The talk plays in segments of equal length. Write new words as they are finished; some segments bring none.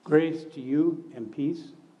Grace to you and peace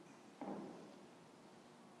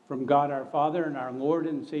from God our Father and our Lord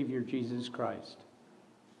and Savior Jesus Christ.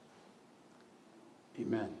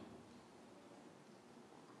 Amen.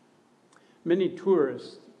 Many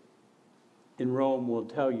tourists in Rome will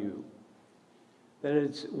tell you that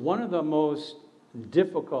it's one of the most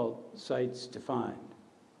difficult sites to find.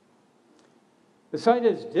 The site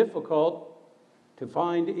is difficult to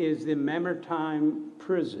find is the Mamertine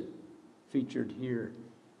prison, featured here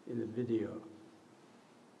in the video.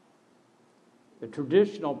 The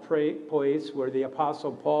traditional place where the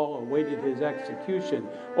Apostle Paul awaited his execution.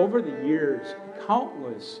 Over the years,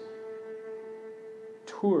 countless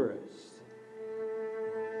tourists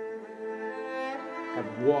have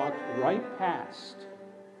walked right past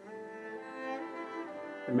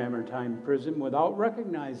the Mamertine prison without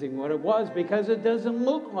recognizing what it was because it doesn't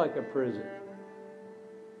look like a prison.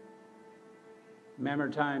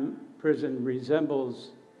 Mamertine prison resembles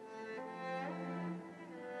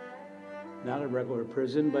not a regular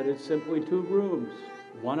prison, but it's simply two rooms,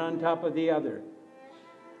 one on top of the other.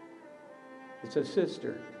 It's a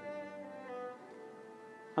cistern.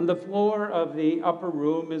 On the floor of the upper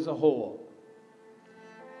room is a hole.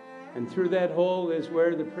 And through that hole is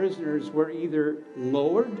where the prisoners were either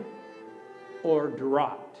lowered or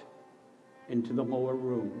dropped into the lower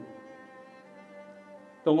room.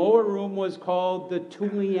 The lower room was called the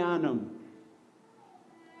Tullianum.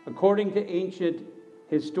 According to ancient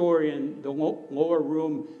historian, the lower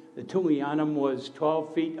room, the Tullianum, was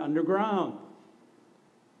 12 feet underground.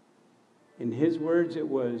 In his words, it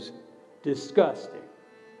was disgusting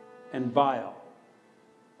and vile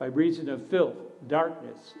by reason of filth,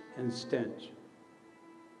 darkness, and stench.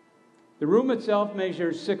 The room itself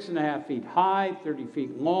measures 6.5 feet high, 30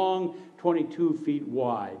 feet long, 22 feet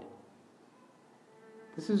wide.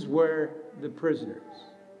 This is where the prisoners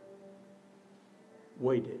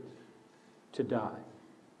waited to die,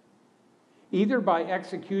 either by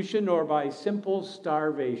execution or by simple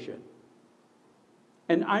starvation.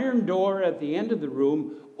 An iron door at the end of the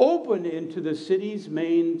room opened into the city's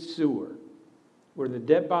main sewer, where the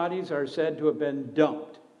dead bodies are said to have been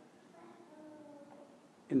dumped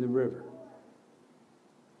in the river.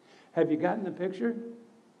 Have you gotten the picture?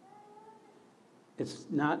 It's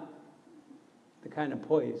not the kind of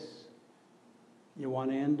place you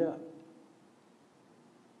want to end up.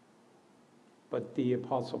 But the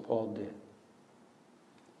Apostle Paul did.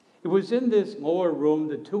 It was in this lower room,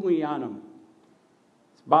 the Tullianum,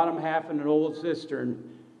 its bottom half in an old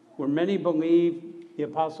cistern, where many believe the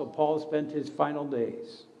Apostle Paul spent his final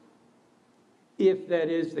days. If that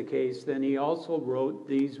is the case, then he also wrote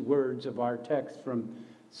these words of our text from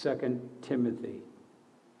 2 Timothy.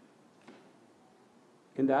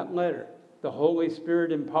 In that letter, the Holy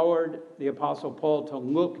Spirit empowered the Apostle Paul to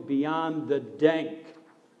look beyond the dank,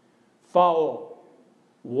 foul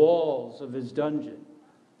walls of his dungeon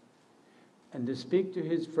and to speak to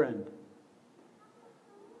his friend,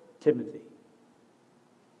 Timothy.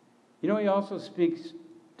 You know, he also speaks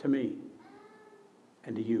to me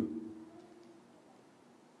and to you.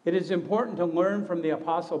 It is important to learn from the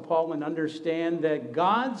Apostle Paul and understand that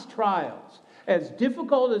God's trials, as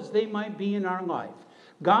difficult as they might be in our life,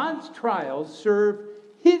 God's trials serve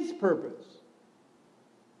his purpose.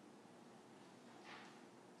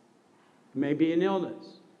 It may be an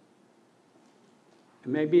illness. It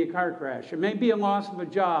may be a car crash. It may be a loss of a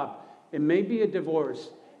job. It may be a divorce.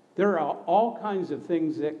 There are all kinds of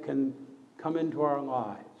things that can come into our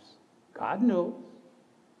lives. God knows.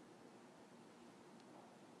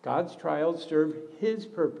 God's trials serve his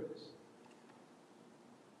purpose.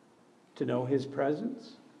 To know his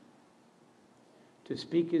presence, to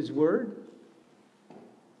speak his word,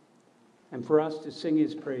 and for us to sing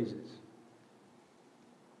his praises.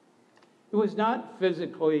 It was not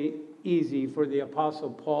physically easy for the Apostle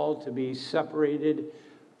Paul to be separated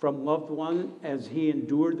from loved one as he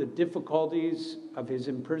endured the difficulties of his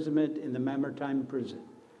imprisonment in the Mamertine prison.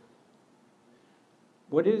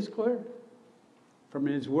 What is clear from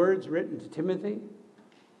his words written to Timothy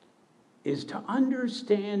is to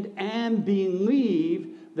understand and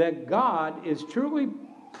believe that God is truly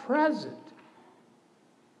present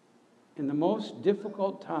in the most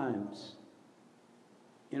difficult times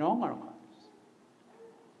in all our lives.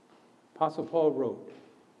 Apostle Paul wrote,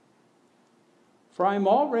 "For I am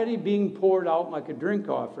already being poured out like a drink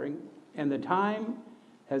offering, and the time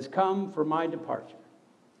has come for my departure.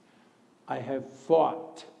 I have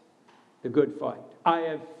fought the good fight. I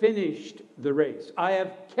have finished the race. I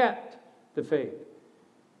have kept the faith.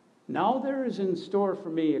 Now there is in store for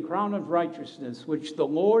me a crown of righteousness, which the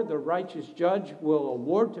Lord, the righteous judge, will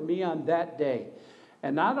award to me on that day.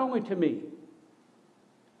 And not only to me,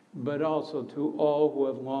 but also to all who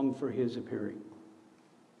have longed for his appearing.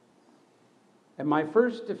 At my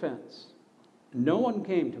first defense, no one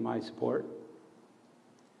came to my support,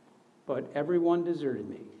 but everyone deserted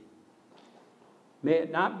me. May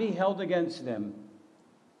it not be held against them.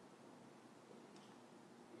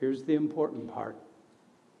 Here's the important part.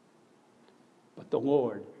 But the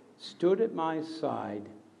Lord stood at my side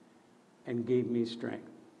and gave me strength.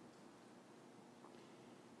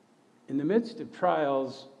 In the midst of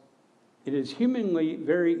trials, it is humanly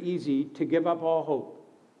very easy to give up all hope.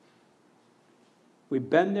 We've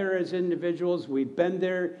been there as individuals. We've been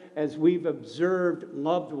there as we've observed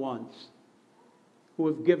loved ones who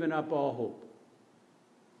have given up all hope.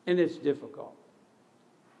 And it's difficult.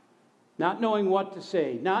 Not knowing what to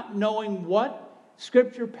say, not knowing what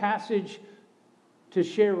scripture passage to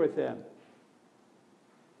share with them.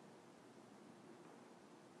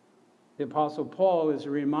 The Apostle Paul is a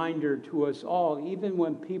reminder to us all, even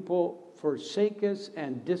when people forsake us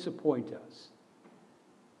and disappoint us.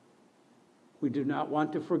 We do not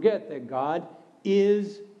want to forget that God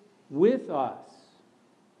is with us.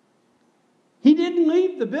 He didn't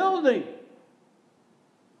leave the building.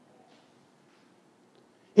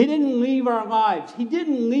 He didn't leave our lives. He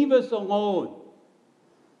didn't leave us alone.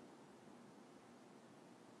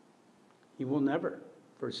 He will never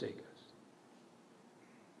forsake us.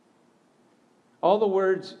 All the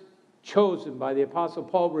words chosen by the Apostle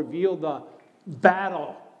Paul reveal the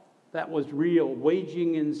battle that was real,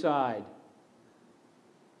 waging inside.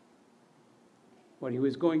 What he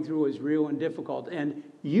was going through was real and difficult. And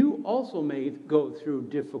you also may go through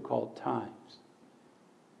difficult times.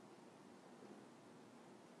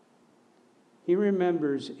 He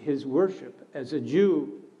remembers his worship as a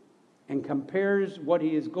Jew and compares what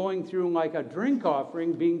he is going through like a drink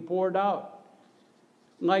offering being poured out.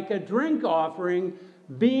 Like a drink offering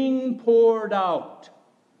being poured out.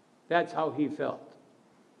 That's how he felt.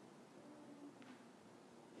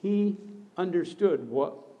 He understood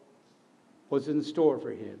what was in store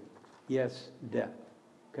for him. Yes, death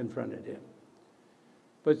confronted him.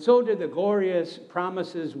 But so did the glorious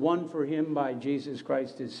promises won for him by Jesus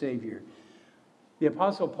Christ his Savior. The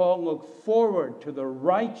Apostle Paul looked forward to the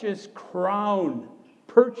righteous crown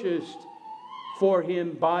purchased for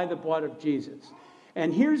him by the blood of Jesus.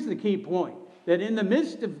 And here's the key point, that in the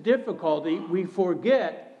midst of difficulty, we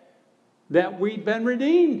forget that we've been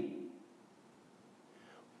redeemed.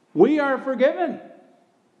 We are forgiven.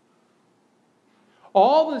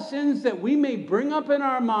 All the sins that we may bring up in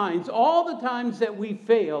our minds, all the times that we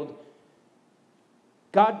failed,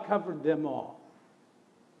 God covered them all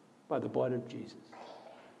by the blood of Jesus.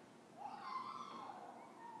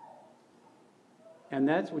 And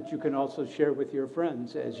that's what you can also share with your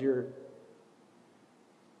friends as you're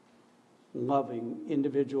loving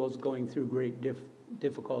individuals going through great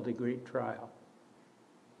difficulty, great trial.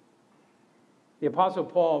 The Apostle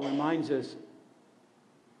Paul reminds us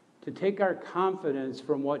to take our confidence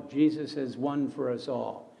from what Jesus has won for us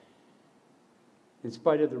all. In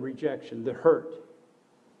spite of the rejection, the hurt,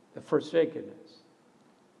 the forsakenness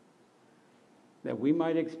that we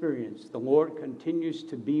might experience, the Lord continues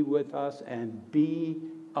to be with us and be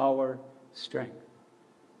our strength.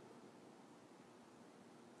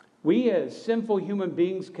 We as sinful human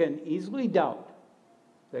beings can easily doubt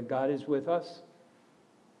that God is with us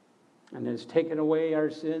and has taken away our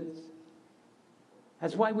sins.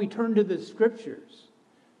 That's why we turn to the scriptures.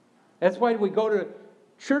 That's why we go to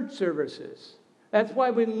church services. That's why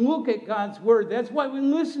we look at God's word. That's why we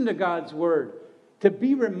listen to God's word, to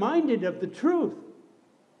be reminded of the truth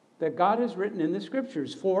that God has written in the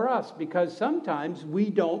scriptures for us, because sometimes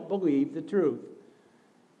we don't believe the truth.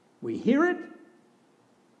 We hear it,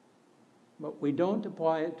 but we don't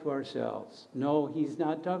apply it to ourselves. No, he's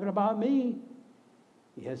not talking about me.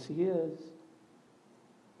 Yes, he is.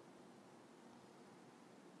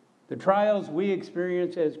 The trials we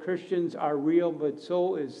experience as Christians are real, but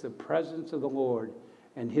so is the presence of the Lord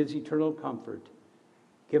and his eternal comfort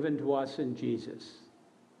given to us in Jesus.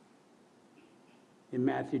 In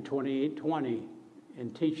Matthew 28:20,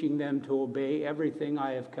 in teaching them to obey everything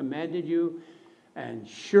I have commanded you, and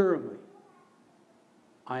surely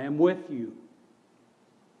I am with you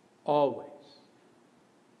always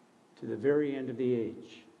to the very end of the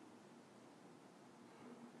age.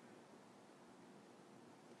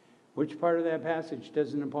 Which part of that passage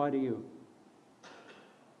doesn't apply to you?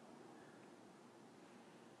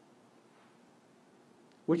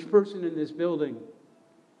 Which person in this building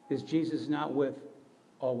is Jesus not with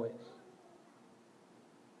always?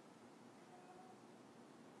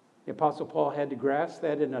 The Apostle Paul had to grasp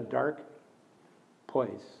that in a dark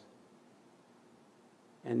place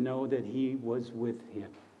and know that he was with him.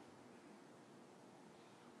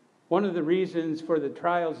 One of the reasons for the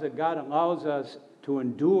trials that God allows us to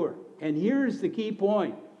endure, and here's the key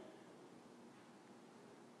point,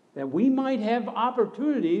 that we might have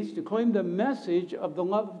opportunities to claim the message of the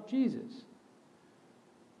love of Jesus.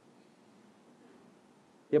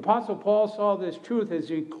 The Apostle Paul saw this truth as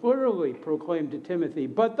he clearly proclaimed to Timothy,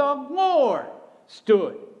 "But the Lord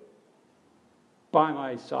stood by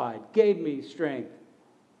my side, gave me strength,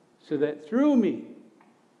 so that through me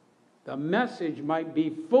the message might be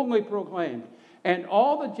fully proclaimed, and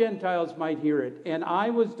all the Gentiles might hear it, and I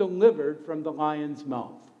was delivered from the lion's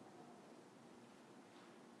mouth."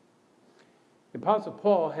 The Apostle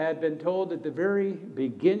Paul had been told at the very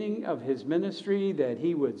beginning of his ministry that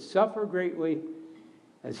he would suffer greatly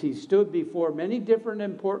as he stood before many different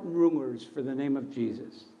important rulers for the name of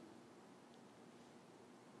Jesus.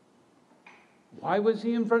 Why was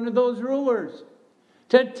he in front of those rulers?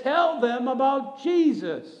 To tell them about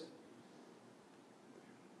Jesus.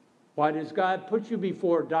 Why does God put you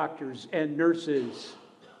before doctors and nurses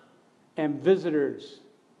and visitors?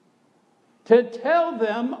 To tell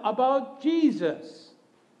them about Jesus.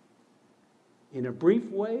 In a brief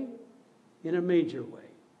way, in a major way.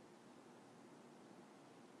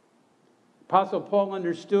 Apostle Paul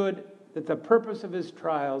understood that the purpose of his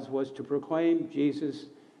trials was to proclaim Jesus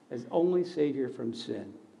as only Savior from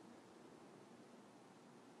sin.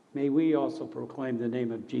 May we also proclaim the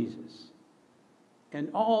name of Jesus and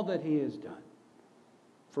all that he has done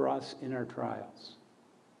for us in our trials.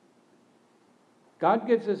 God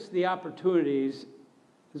gives us the opportunities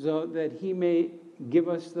so that he may give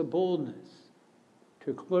us the boldness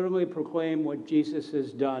to clearly proclaim what Jesus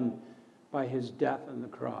has done by his death on the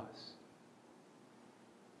cross.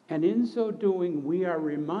 And in so doing, we are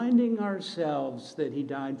reminding ourselves that he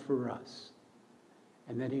died for us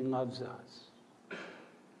and that he loves us.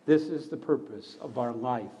 This is the purpose of our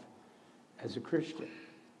life as a Christian.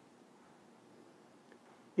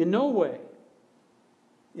 In no way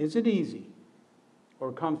is it easy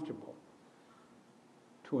or comfortable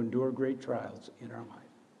to endure great trials in our life.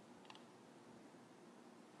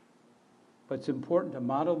 But it's important to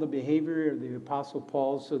model the behavior of the Apostle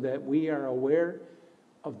Paul so that we are aware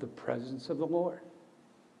of the presence of the Lord.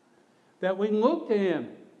 That we look to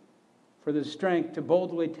him for the strength to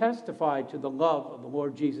boldly testify to the love of the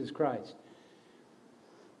Lord Jesus Christ.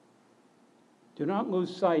 Do not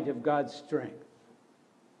lose sight of God's strength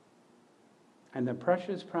and the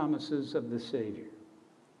precious promises of the Savior.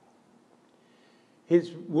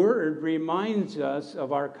 His word reminds us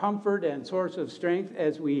of our comfort and source of strength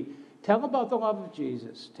as we tell about the love of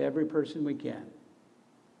Jesus to every person we can.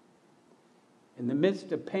 In the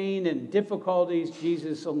midst of pain and difficulties,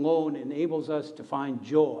 Jesus alone enables us to find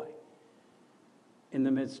joy in the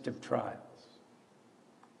midst of trials.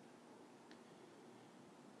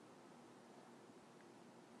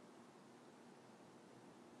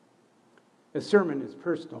 The sermon is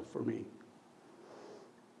personal for me.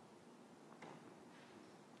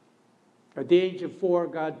 At the age of 4,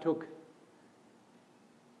 God took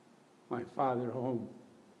my father home.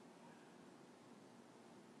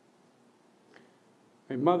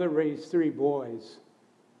 My mother raised 3 boys,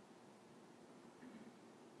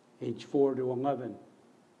 age 4 to 11.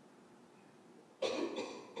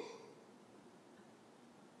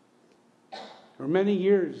 For many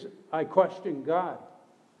years, I questioned God.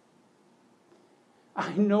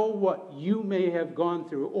 I know what you may have gone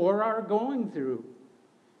through or are going through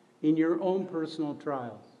in your own personal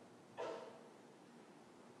trials.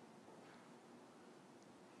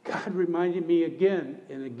 God reminded me again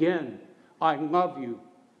and again, I love you,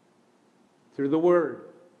 through the Word,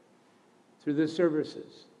 through the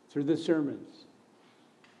services, through the sermons,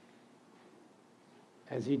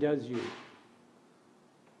 as he does you.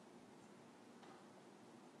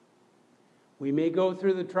 We may go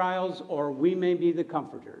through the trials or we may be the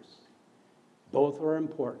comforters. Both are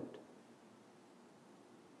important.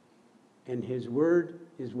 And his word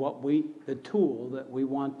is the tool that we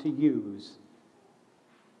want to use.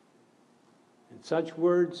 And such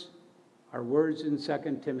words are words in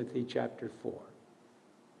 2 Timothy chapter 4.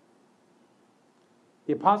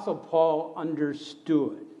 The Apostle Paul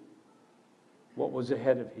understood what was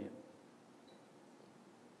ahead of him.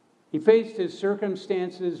 He faced his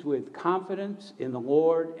circumstances with confidence in the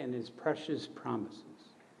Lord and his precious promises.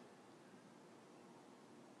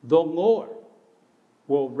 The Lord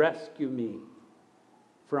will rescue me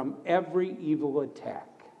from every evil attack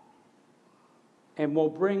and will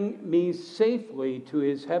bring me safely to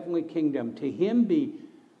his heavenly kingdom. To him be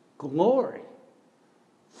glory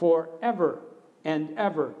forever and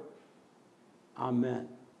ever. Amen.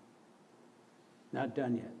 Not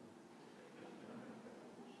done yet.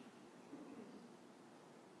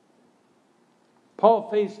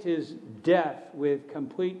 Paul faced his death with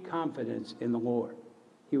complete confidence in the Lord.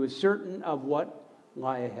 He was certain of what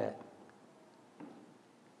lay ahead.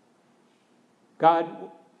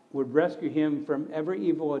 God would rescue him from every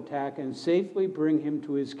evil attack and safely bring him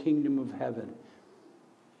to his kingdom of heaven.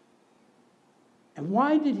 And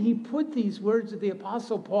why did he put these words of the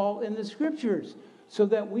Apostle Paul in the Scriptures? So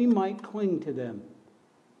that we might cling to them.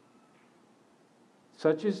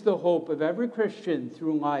 Such is the hope of every Christian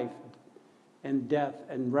through life and death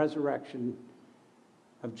and resurrection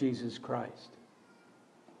of Jesus Christ.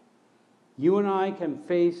 You and I can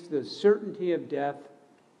face the certainty of death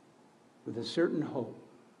with a certain hope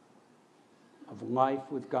of life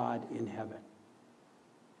with God in heaven.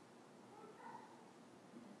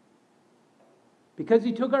 Because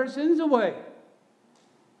he took our sins away.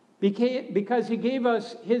 Because he gave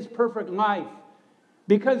us his perfect life.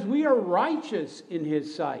 Because we are righteous in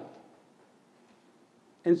his sight.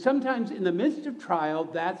 And sometimes in the midst of trial,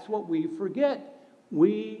 that's what we forget.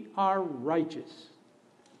 We are righteous,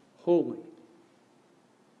 holy.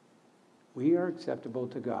 We are acceptable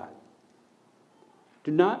to God.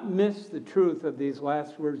 Do not miss the truth of these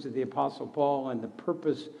last words of the Apostle Paul and the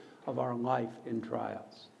purpose of our life in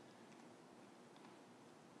trials.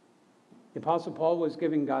 The Apostle Paul was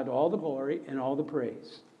giving God all the glory and all the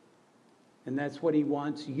praise. And that's what he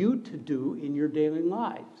wants you to do in your daily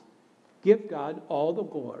lives. Give God all the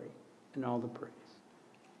glory and all the praise.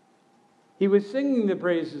 He was singing the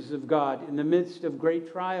praises of God in the midst of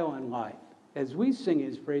great trial in life, as we sing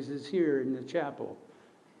his praises here in the chapel.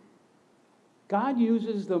 God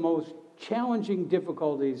uses the most challenging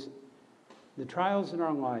difficulties, the trials in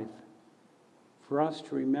our life, for us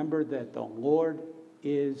to remember that the Lord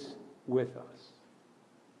is with us.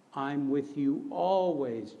 I'm with you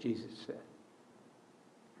always, Jesus said.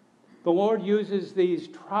 The Lord uses these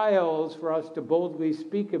trials for us to boldly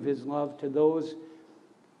speak of his love to those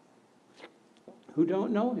who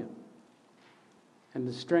don't know him and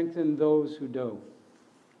to strengthen those who do.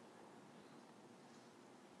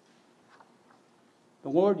 The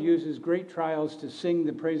Lord uses great trials to sing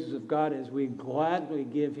the praises of God as we gladly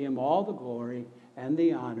give him all the glory and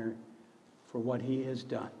the honor for what he has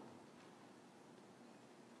done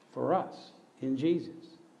for us in Jesus.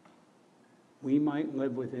 We might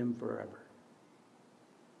live with him forever.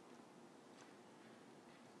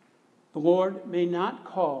 The Lord may not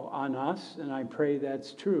call on us, and I pray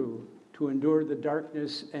that's true, to endure the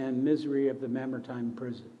darkness and misery of the Mamertine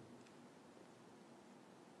prison.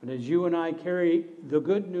 But as you and I carry the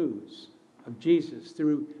good news of Jesus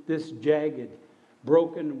through this jagged,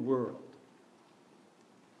 broken world,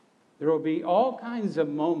 there will be all kinds of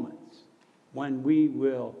moments when we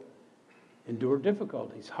will endure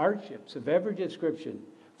difficulties, hardships of every description.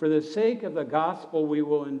 For the sake of the gospel, we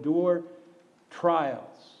will endure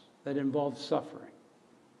trials that involve suffering.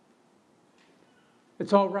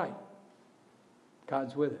 It's all right.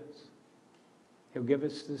 God's with us. He'll give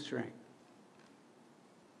us the strength.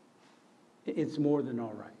 It's more than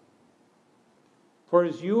all right. For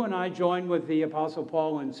as you and I join with the Apostle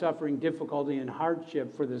Paul in suffering difficulty and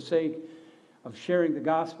hardship for the sake of sharing the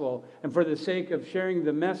gospel and for the sake of sharing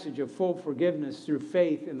the message of full forgiveness through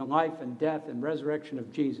faith in the life and death and resurrection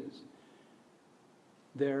of Jesus,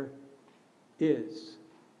 there is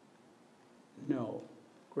no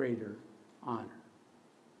greater honor.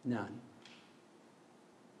 None.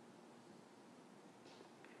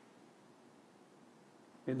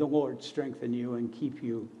 May the Lord strengthen you and keep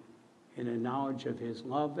you in a knowledge of his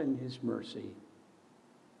love and his mercy.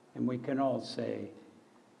 And we can all say,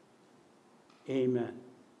 Amen.